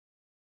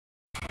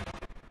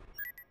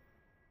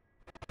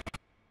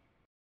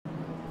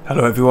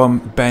Hello everyone,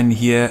 Ben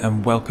here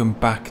and welcome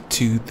back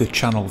to the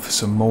channel for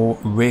some more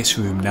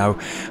RaceRoom. Now,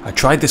 I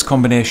tried this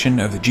combination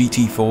of the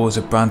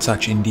GT4s at Brands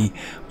Hatch Indy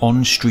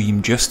on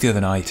stream just the other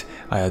night.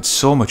 I had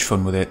so much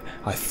fun with it,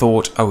 I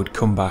thought I would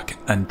come back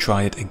and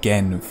try it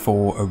again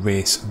for a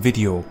race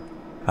video.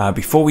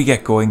 Before we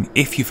get going,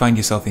 if you find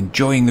yourself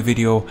enjoying the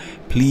video,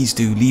 please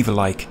do leave a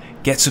like,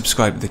 get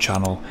subscribed to the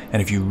channel,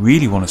 and if you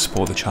really want to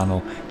support the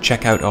channel,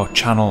 check out our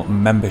channel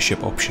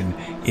membership option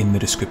in the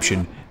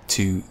description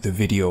to the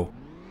video.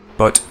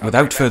 But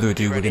without further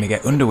ado, we're going to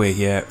get underway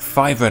here.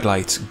 5 red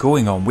lights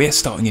going on. We're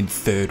starting in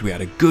third. We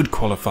had a good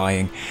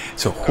qualifying,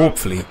 so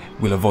hopefully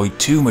we'll avoid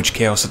too much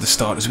chaos at the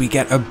start as we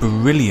get a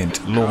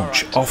brilliant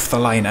launch off the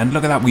line. And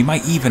look at that, we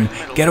might even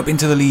get up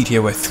into the lead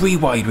here. We're 3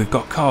 wide, we've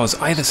got cars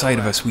either side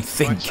of us. We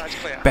think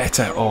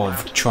better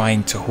of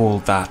trying to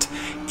hold that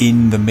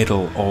in the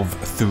middle of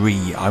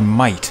 3. I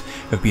might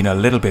have been a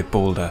little bit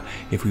bolder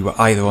if we were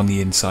either on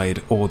the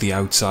inside or the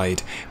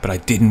outside, but I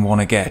didn't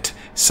want to get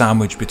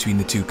sandwiched between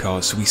the 2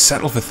 cars, so we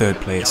settle for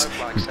 3rd place.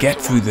 We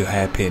get through the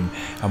hairpin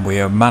and we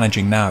are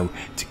managing now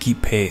to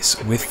keep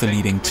pace with the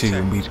leading 2,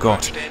 and we've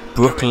got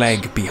Brook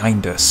Leg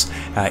behind us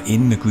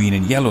in the green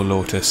and yellow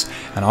Lotus,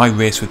 and I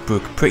race with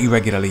Brook pretty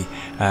regularly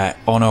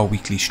on our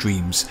weekly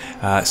streams,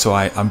 so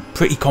I'm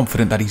pretty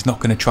confident that he's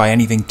not going to try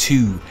anything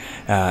too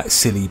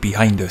silly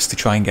behind us to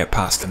try and get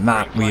past, and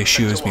that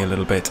reassures me a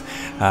little bit,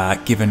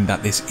 given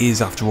that this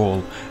is after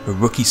all a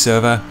rookie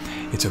server.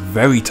 It's a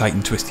very tight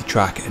and twisty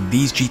track, and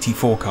these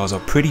GT4 cars are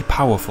pretty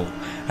powerful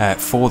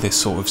for this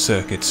sort of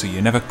circuit, so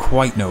you never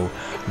quite know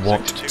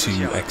what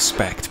to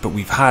expect. But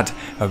we've had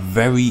a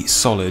very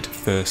solid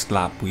first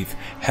lap. We've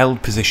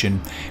held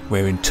position,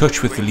 we're in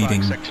touch with the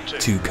leading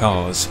 2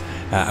 cars,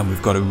 and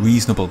we've got a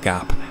reasonable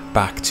gap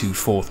back to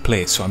 4th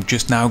place. So I'm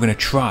just now going to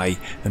try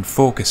and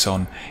focus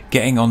on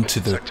getting onto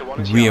the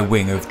rear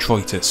wing of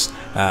Troitus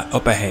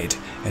up ahead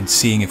and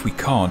seeing if we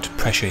can't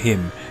pressure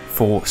him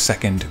for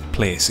 2nd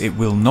place. It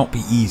will not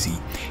be easy.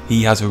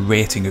 He has a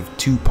rating of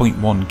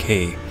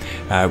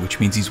 2.1k, which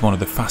means he's one of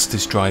the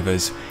fastest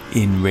drivers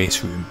in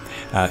RaceRoom.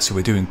 So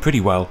we're doing pretty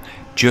well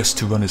just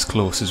to run as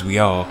close as we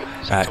are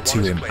to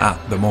him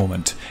at the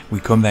moment. We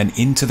come then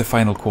into the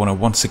final corner.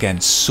 Once again,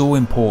 so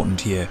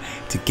important here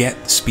to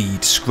get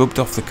speed scrubbed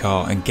off the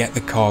car and get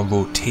the car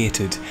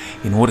rotated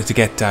in order to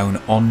get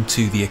down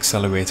onto the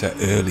accelerator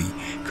early,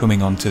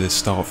 coming onto the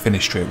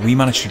start-finish straight. We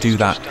managed to do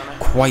that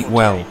quite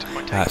well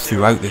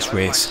throughout this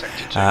race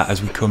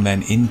as we come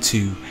then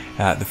into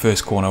the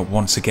first corner.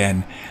 Once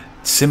again,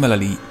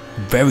 similarly,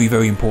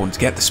 very important to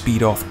get the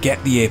speed off,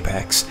 get the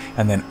apex,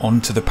 and then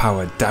onto the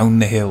power down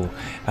the hill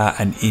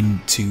and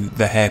into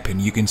the hairpin.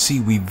 You can see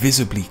we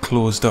visibly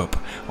closed up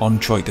on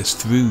Troitus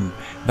through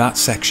that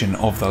section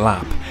of the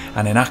lap,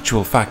 and in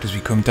actual fact as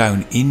we come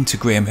down into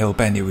Graham Hill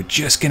Bend here, we're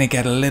just going to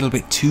get a little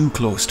bit too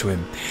close to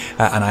him,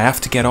 and I have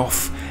to get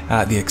off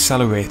the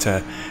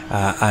accelerator,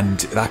 and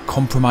that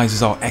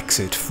compromises our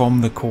exit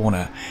from the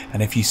corner.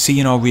 And if you see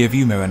in our rear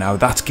view mirror now,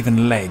 that's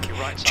given Leg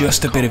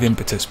just a bit of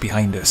impetus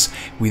behind us.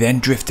 We then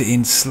drifted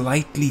in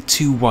slightly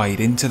too wide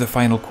into the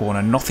final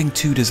corner. Nothing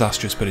too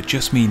disastrous, but it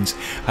just means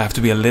I have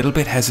to be a little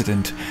bit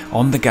hesitant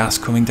on the gas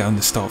coming down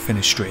the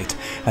start-finish straight,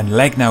 and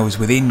Leg now is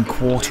within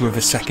 1/4 of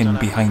a second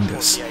behind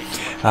us.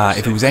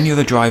 If it was any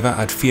other driver,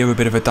 I'd fear a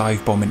bit of a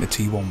dive bomb into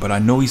T1, but I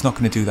know he's not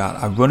going to do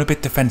that. I run a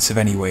bit defensive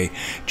anyway,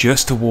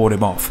 just to ward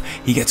him off.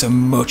 He gets a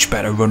much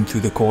better run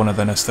through the corner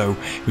than us though,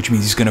 which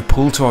means he's going to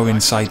pull to our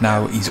inside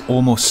now. He's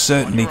almost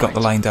certainly got the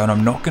line down.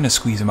 I'm not going to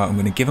squeeze him out, I'm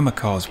going to give him a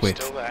car's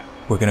width.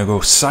 We're going to go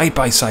side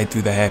by side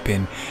through the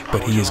hairpin,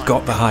 but he has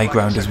got the high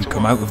ground as we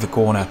come out of the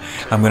corner.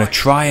 I'm going to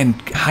try and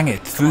hang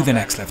it through the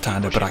next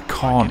left-hander, but I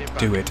can't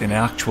do it. In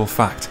actual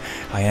fact,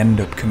 I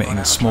end up committing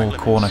a small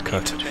corner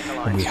cut,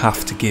 and we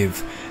have to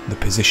give the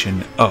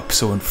position up.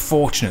 So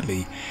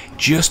unfortunately,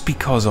 just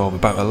because of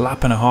about a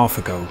lap and a half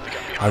ago,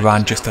 I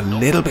ran just a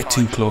little bit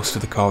too close to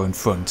the car in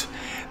front.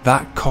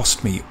 That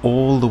cost me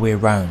all the way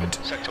around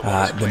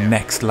the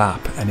next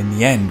lap, and in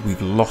the end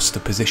we've lost the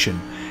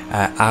position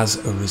as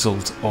a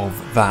result of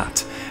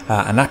that,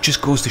 and that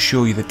just goes to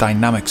show you the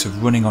dynamics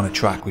of running on a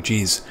track which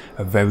is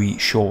a very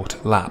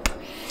short lap.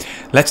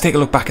 Let's take a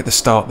look back at the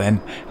start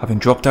then. Having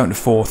dropped down to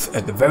 4th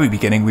at the very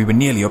beginning, we were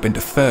nearly up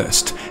into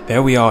 1st.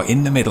 There we are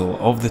in the middle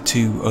of the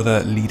 2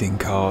 other leading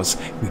cars.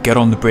 We get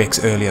on the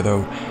brakes earlier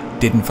though,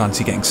 didn't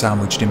fancy getting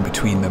sandwiched in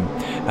between them,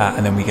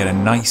 and then we get a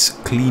nice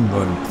clean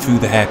run through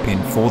the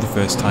hairpin for the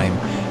first time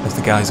as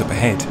the guys up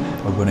ahead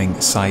are running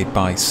side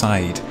by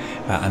side.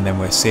 And then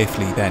we're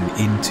safely then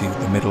into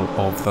the middle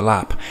of the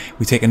lap.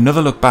 We take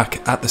another look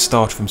back at the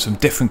start from some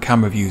different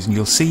camera views, and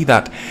you'll see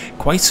that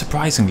quite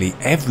surprisingly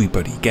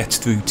everybody gets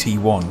through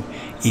T1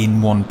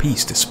 in one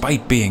piece,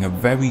 despite being a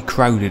very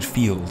crowded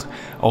field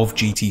of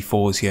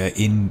GT4s here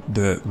in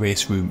the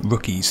RaceRoom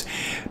rookies.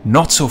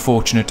 Not so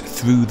fortunate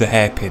through the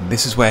hairpin.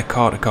 This is where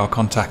car-to-car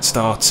contact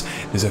starts.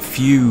 There's a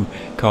few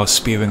cars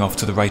spearing off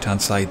to the right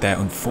hand side there.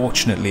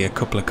 Unfortunately, a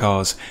couple of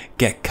cars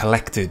get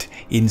collected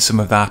in some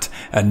of that.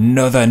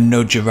 Another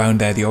nudge around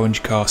there, the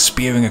orange car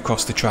spearing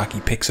across the track. He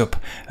picks up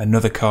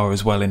another car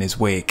as well in his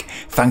wake.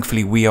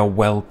 Thankfully, we are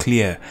well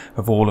clear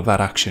of all of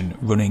that action,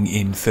 running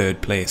in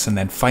third place. And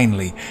then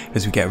finally,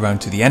 as we get around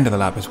to the end of the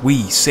lap, as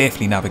we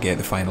safely navigate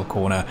the final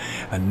corner,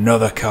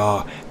 another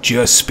car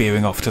just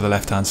spearing off to the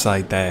left hand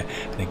side there,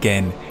 and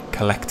again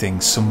collecting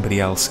somebody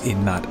else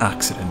in that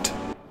accident.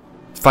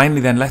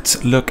 Finally then,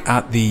 let's look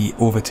at the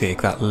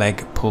overtake, that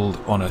leg pulled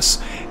on us.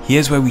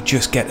 Here's where we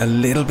just get a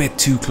little bit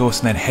too close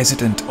and then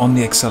hesitant on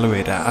the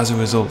accelerator as a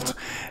result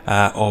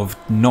of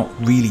not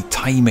really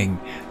timing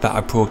that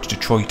approach to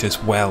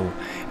Troitus well.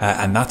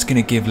 And that's going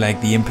to give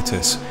Leg the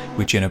impetus,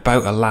 which in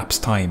about a lap's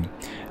time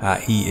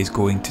he is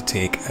going to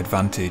take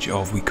advantage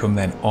of. We come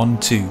then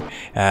onto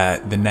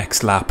the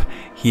next lap.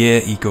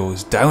 Here he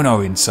goes down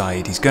our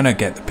inside. He's going to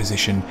get the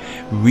position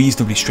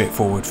reasonably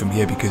straightforward from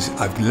here because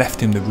I've left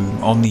him the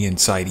room on the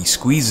inside. He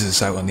squeezes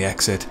us out on the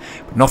exit,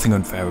 but nothing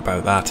unfair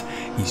about that.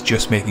 He's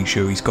just making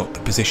sure he's got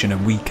the position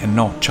and we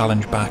cannot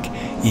challenge back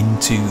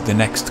into the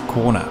next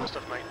corner.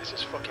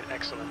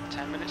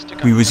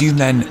 We resume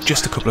then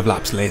just a couple of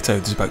laps later.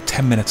 There's about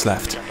 10 minutes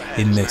left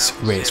in this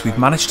race. We've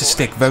managed to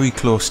stick very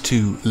close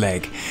to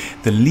Leg.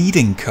 The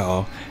leading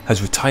car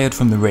has retired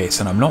from the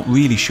race and I'm not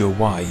really sure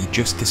why. He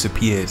just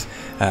disappeared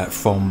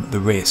from the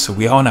race. So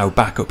we are now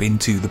back up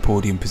into the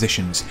podium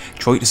positions.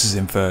 Troitus is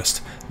in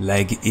first,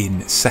 Leg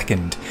in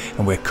second,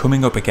 and we're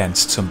coming up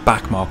against some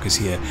back markers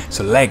here.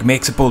 So Leg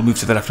makes a bold move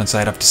to the left hand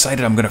side. I've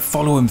decided I'm going to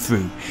follow him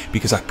through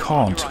because I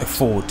can't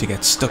afford to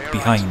get stuck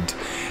behind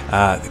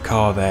the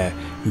car there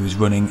who is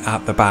running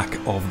at the back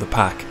of the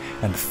pack.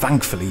 And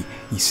thankfully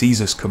he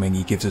sees us coming,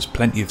 he gives us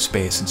plenty of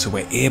space, and so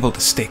we're able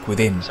to stick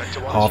within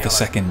half a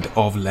second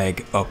of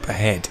Leg up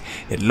ahead.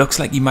 It looks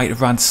like he might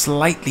have ran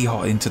slightly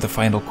hot into the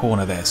final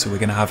corner there, so we're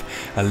going to have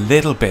a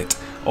little bit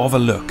of a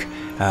look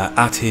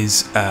at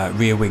his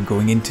rear wing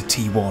going into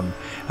T1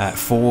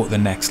 for the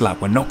next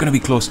lap. We're not going to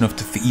be close enough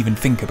to even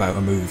think about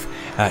a move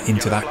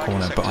into that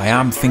corner, but I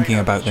am thinking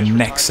about the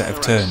next set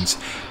of turns.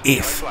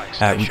 If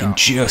we can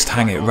just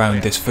hang it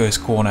around this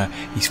first corner.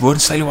 He's run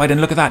slightly wide,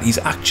 and look at that, he's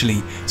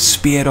actually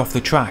speared off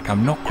the track.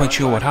 I'm not quite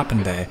sure what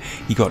happened there.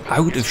 He got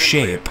out of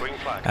shape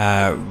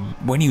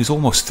when he was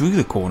almost through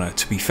the corner.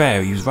 To be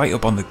fair, he was right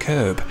up on the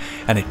curb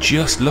and it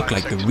just looked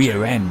like the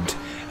rear end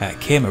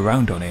came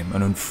around on him,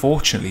 and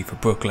unfortunately for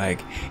Brook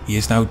Leg, he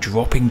is now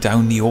dropping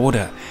down the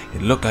order.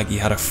 It looked like he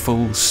had a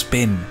full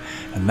spin,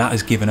 and that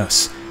has given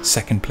us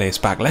second place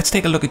back. Let's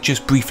take a look at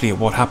just briefly at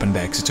what happened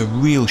there, because it's a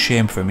real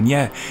shame for him. And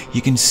yeah,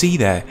 you can see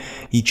there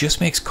he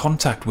just makes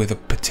contact with a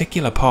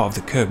particular part of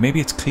the curb. Maybe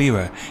it's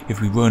clearer if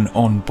we run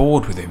on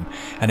board with him,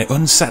 and it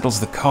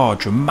unsettles the car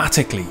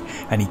dramatically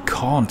and he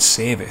can't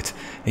save it.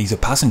 He's a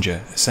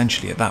passenger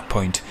essentially at that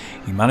point.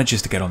 He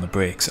manages to get on the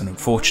brakes, and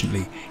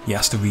unfortunately he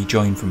has to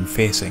rejoin from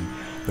facing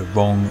the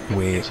wrong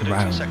way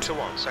round.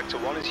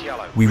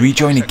 We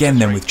rejoin again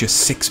then with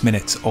just 6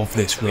 minutes of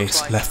this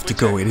race left to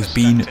go. It has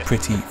been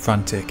pretty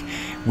frantic.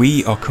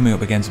 We are coming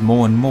up against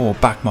more and more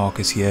back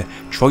markers here.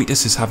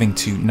 Troitus is having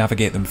to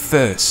navigate them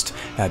first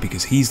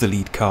because he's the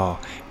lead car.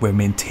 We're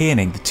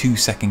maintaining the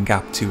 2-second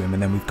gap to him,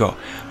 and then we've got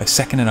a 1.5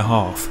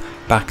 seconds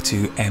back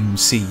to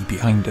MC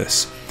behind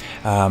us.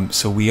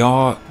 So we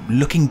are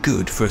looking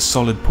good for a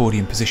solid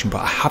podium position,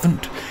 but I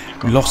haven't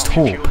lost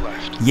hope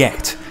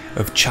yet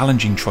of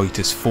challenging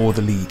Troitus for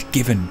the lead,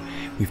 given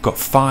we've got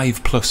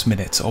 5+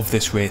 minutes of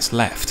this race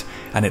left,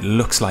 and it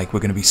looks like we're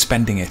going to be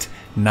spending it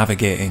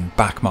navigating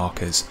back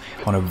markers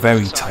on a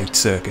very tight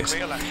circuit.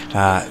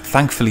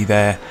 Thankfully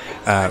there,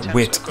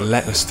 Witt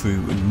let us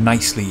through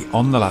nicely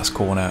on the last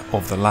corner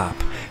of the lap,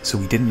 so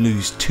we didn't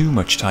lose too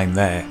much time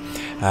there.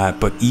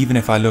 But even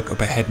if I look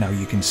up ahead now,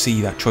 you can see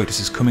that Troitus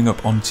is coming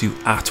up onto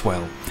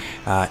Atwell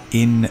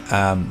in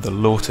the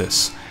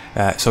Lotus,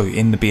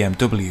 in the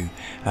BMW,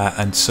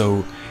 and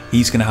so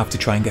he's going to have to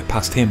try and get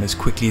past him as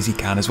quickly as he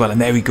can as well. And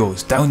there he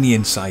goes, down the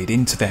inside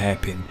into the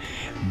hairpin.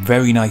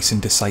 Very nice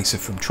and decisive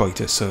from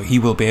Troitus, so he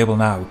will be able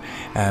now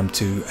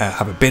to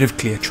have a bit of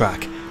clear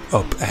track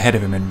up ahead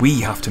of him, and we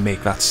have to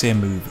make that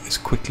same move as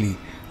quickly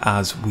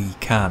as we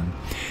can.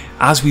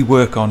 As we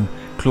work on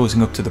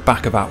closing up to the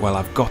back of Atwell,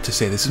 I've got to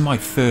say this is my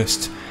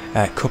first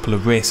couple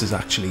of races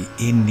actually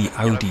in the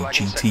Audi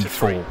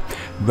GT4.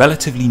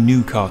 Relatively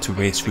new car to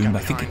RaceRoom. I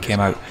think it came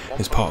out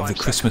as part of the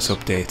Christmas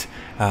update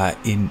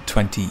in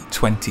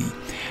 2020.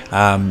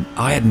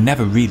 I had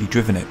never really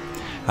driven it.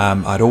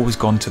 I'd always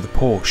gone to the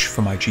Porsche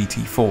for my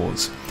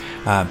GT4s,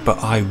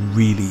 but I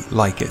really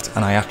like it,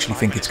 and I actually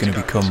think it's going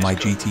to become my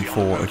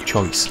GT4 of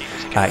choice.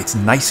 It's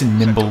nice and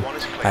nimble.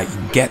 You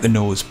can get the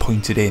nose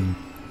pointed in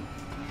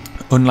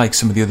unlike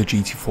some of the other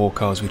GT4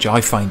 cars, which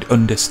I find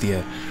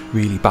understeer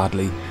really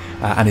badly,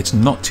 and it's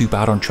not too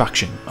bad on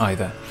traction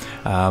either.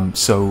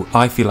 So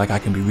I feel like I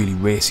can be really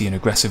racy and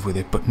aggressive with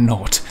it, but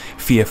not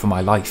fear for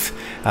my life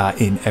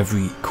in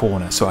every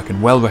corner. So I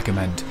can well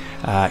recommend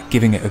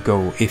giving it a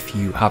go if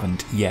you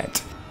haven't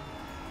yet.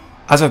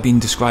 As I've been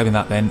describing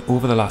that then,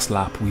 over the last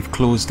lap we've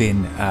closed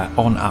in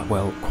on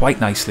Atwell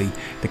quite nicely.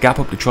 The gap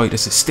up to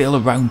Troitus is still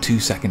around 2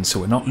 seconds, so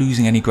we're not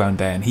losing any ground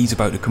there, and he's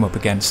about to come up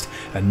against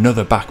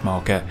another back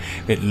marker.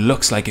 It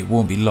looks like it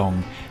won't be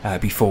long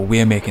before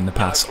we're making the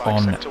pass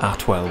on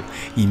Atwell.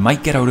 He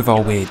might get out of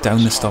our way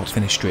down the start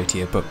finish straight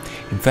here, but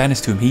in fairness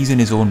to him, he's in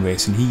his own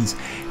race, and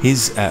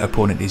his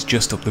opponent is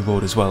just up the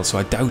road as well, so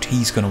I doubt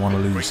he's going to want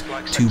to lose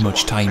too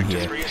much time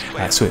here.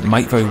 So it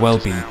might very well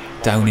be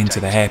down into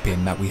the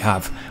hairpin that we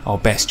have our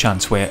best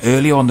chance. We're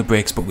early on the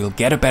brakes, but we'll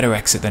get a better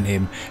exit than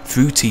him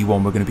through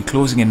T1. We're going to be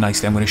closing in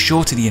nicely. I'm going to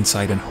show to the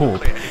inside and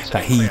hope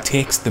that he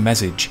takes the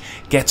message,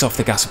 gets off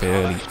the gas a bit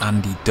early,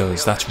 and he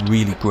does. That's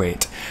really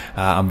great.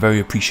 I'm very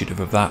appreciative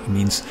of that. It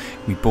means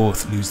we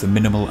both lose the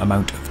minimal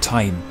amount of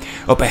time.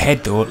 Up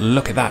ahead though,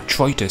 look at that.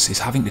 Troitus is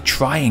having to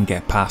try and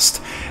get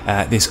past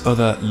this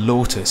other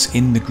Lotus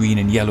in the green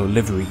and yellow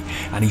livery,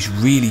 and he's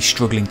really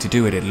struggling to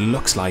do it. It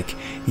looks like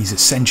he's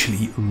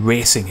essentially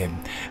racing him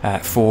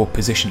for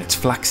position. It's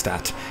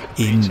Flagstad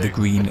in the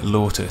green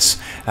Lotus,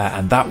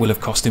 and that will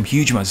have cost him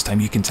huge amounts of time.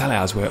 You can tell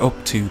as we're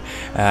up to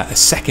a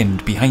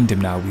second behind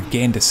him now. We've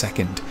gained a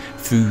second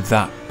through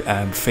that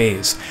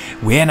phase.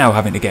 We're now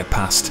having to get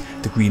past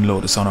the green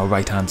Lotus on our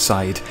right hand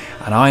side,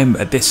 and I'm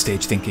at this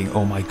stage thinking,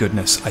 oh my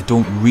goodness, I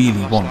don't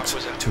really want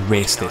to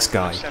race this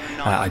guy.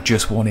 I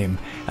just want him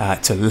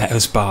to let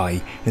us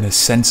by in a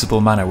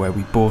sensible manner where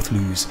we both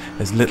lose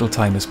as little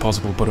time as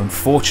possible, but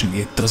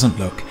unfortunately it doesn't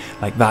look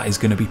like that is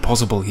going to be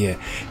possible here.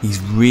 He's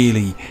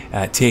really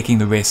taking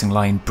the racing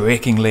line,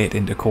 braking late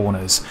into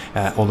corners,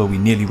 although we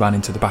nearly ran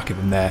into the back of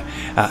him there.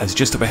 As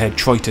just up ahead,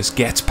 Troitus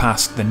gets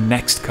past the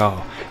next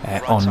car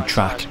on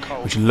track,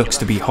 which looks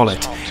to be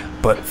Hollet.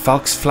 But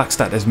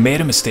Flagstad has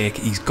made a mistake.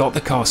 He's got the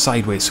car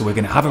sideways, so we're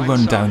going to have a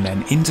run down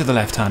then into the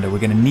left-hander. We're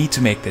going to need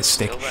to make this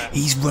stick.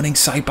 He's running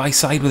side by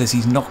side with us.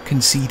 He's not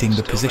conceding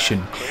the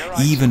position,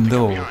 even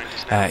though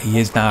he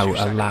is now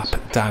a lap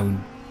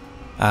down.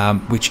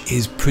 Which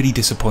is pretty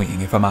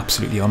disappointing, if I'm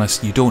absolutely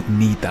honest. You don't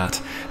need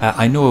that.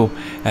 I know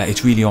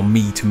it's really on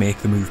me to make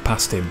the move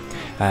past him,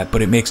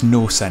 but it makes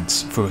no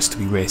sense for us to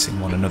be racing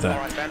one another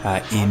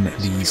in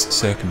these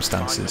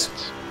circumstances.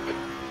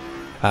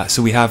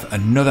 So we have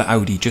another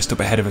Audi just up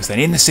ahead of us then,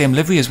 in the same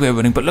livery as we're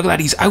running, but look at that,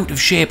 he's out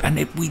of shape,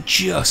 and we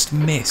just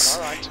miss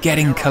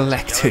getting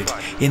collected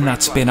in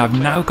that spin. I've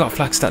now got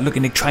Flagstad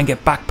looking to try and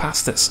get back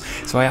past us,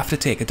 so I have to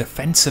take a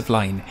defensive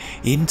line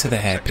into the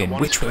hairpin,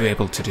 which we're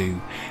able to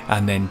do,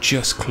 and then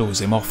just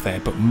close him off there.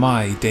 But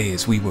my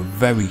days, we were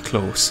very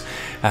close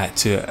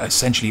to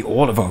essentially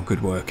all of our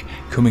good work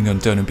coming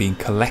undone and being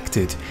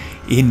collected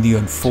in the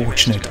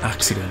unfortunate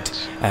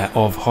accident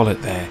of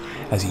Hollet there,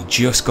 as he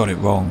just got it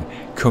wrong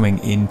coming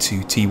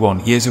into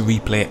T1. Here's a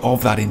replay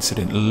of that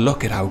incident.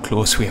 Look at how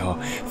close we are.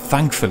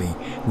 Thankfully,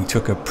 we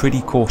took a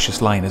pretty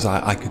cautious line, as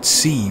I could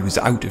see he was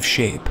out of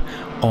shape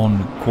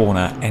on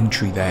corner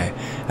entry there,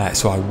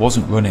 so I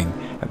wasn't running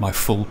at my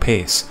full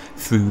pace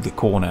through the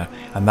corner,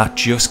 and that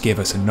just gave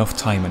us enough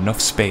time, enough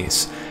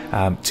space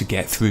to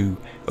get through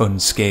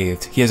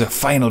unscathed. Here's a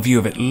final view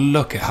of it.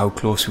 Look at how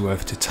close we were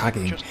to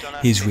tagging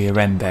his rear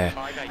end there,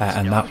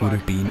 and that would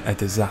have been a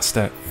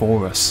disaster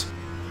for us.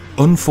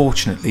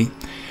 Unfortunately,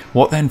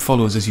 what then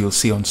follows, as you'll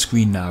see on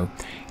screen now,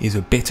 is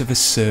a bit of a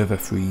server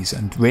freeze,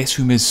 and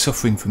RaceRoom is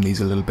suffering from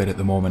these a little bit at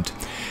the moment,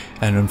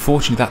 and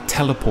unfortunately that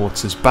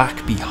teleports us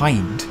back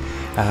behind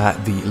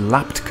the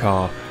lapped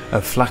car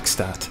of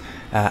Flagstad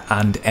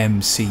and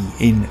MC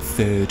in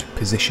third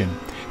position.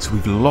 So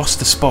we've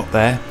lost a spot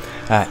there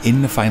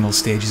in the final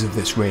stages of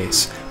this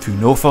race through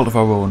no fault of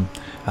our own.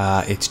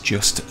 It's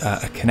just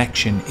a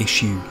connection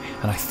issue,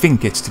 and I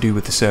think it's to do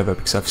with the server,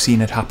 because I've seen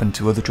it happen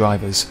to other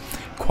drivers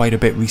quite a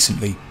bit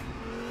recently.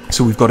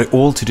 So we've got it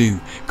all to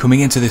do coming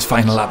into this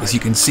final lap. As you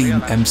can see,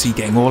 MC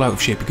getting all out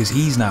of shape because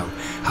he's now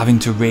having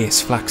to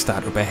race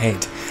Flagstad up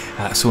ahead.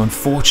 So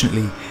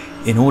unfortunately,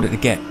 in order to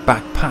get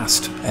back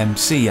past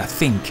MC, I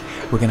think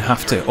we're going to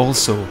have to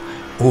also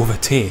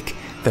overtake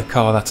the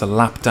car that's a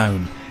lap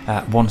down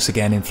once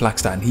again in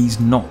Flagstad, and he's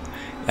not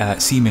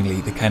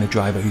seemingly the kind of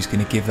driver who's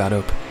going to give that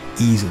up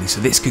easily. So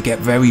this could get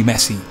very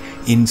messy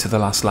into the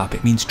last lap.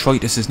 It means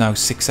Troitus is now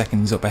 6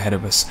 seconds up ahead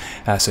of us,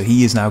 so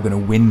he is now going to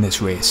win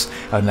this race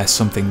unless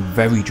something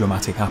very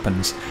dramatic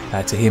happens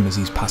to him as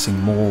he's passing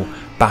more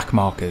back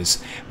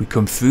markers. We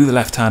come through the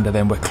left-hander,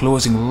 then we're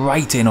closing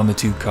right in on the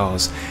two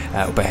cars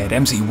up ahead.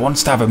 MC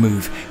wants to have a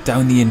move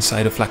down the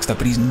inside of Flagstad,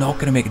 but he's not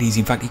going to make it easy.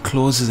 In fact, he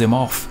closes him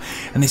off,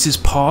 and this is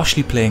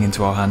partially playing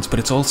into our hands, but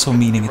it's also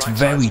meaning it's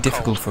very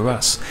difficult for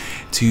us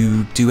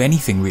to do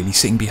anything really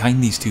sitting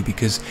behind these two,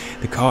 because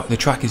the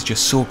track is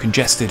just so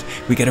congested.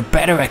 We get a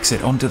better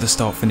exit onto the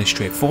start-finish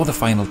straight for the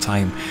final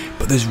time,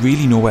 but there's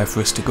really nowhere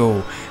for us to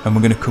go, and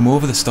we're going to come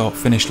over the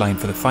start-finish line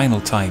for the final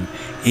time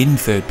in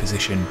third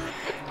position.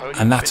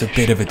 and that's a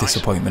bit of a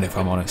disappointment if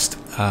I'm honest.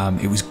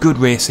 It was good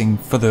racing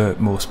for the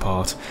most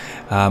part.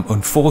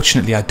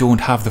 Unfortunately, I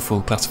don't have the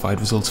full classified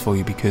results for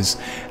you because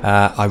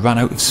I ran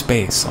out of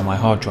space on my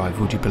hard drive,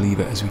 would you believe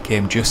it, as we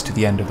came just to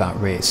the end of that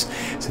race.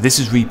 So this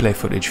is replay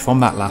footage from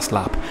that last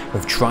lap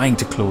of trying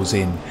to close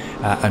in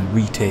and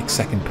retake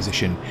second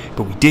position,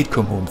 but we did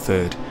come home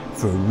third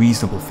for a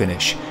reasonable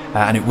finish,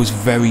 and it was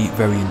very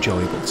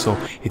enjoyable. So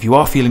if you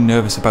are feeling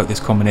nervous about this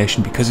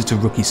combination because it's a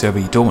rookie server,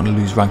 you don't want to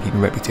lose ranking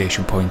and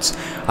reputation points,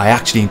 I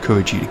actually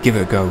encourage you to give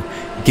it a go.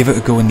 Give it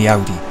a go in the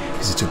Audi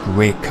because it's a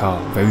great car,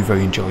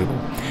 very enjoyable.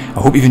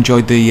 I hope you've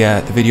enjoyed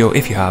the video.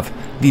 If you have,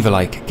 leave a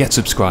like, get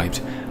subscribed,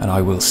 and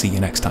I will see you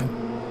next time.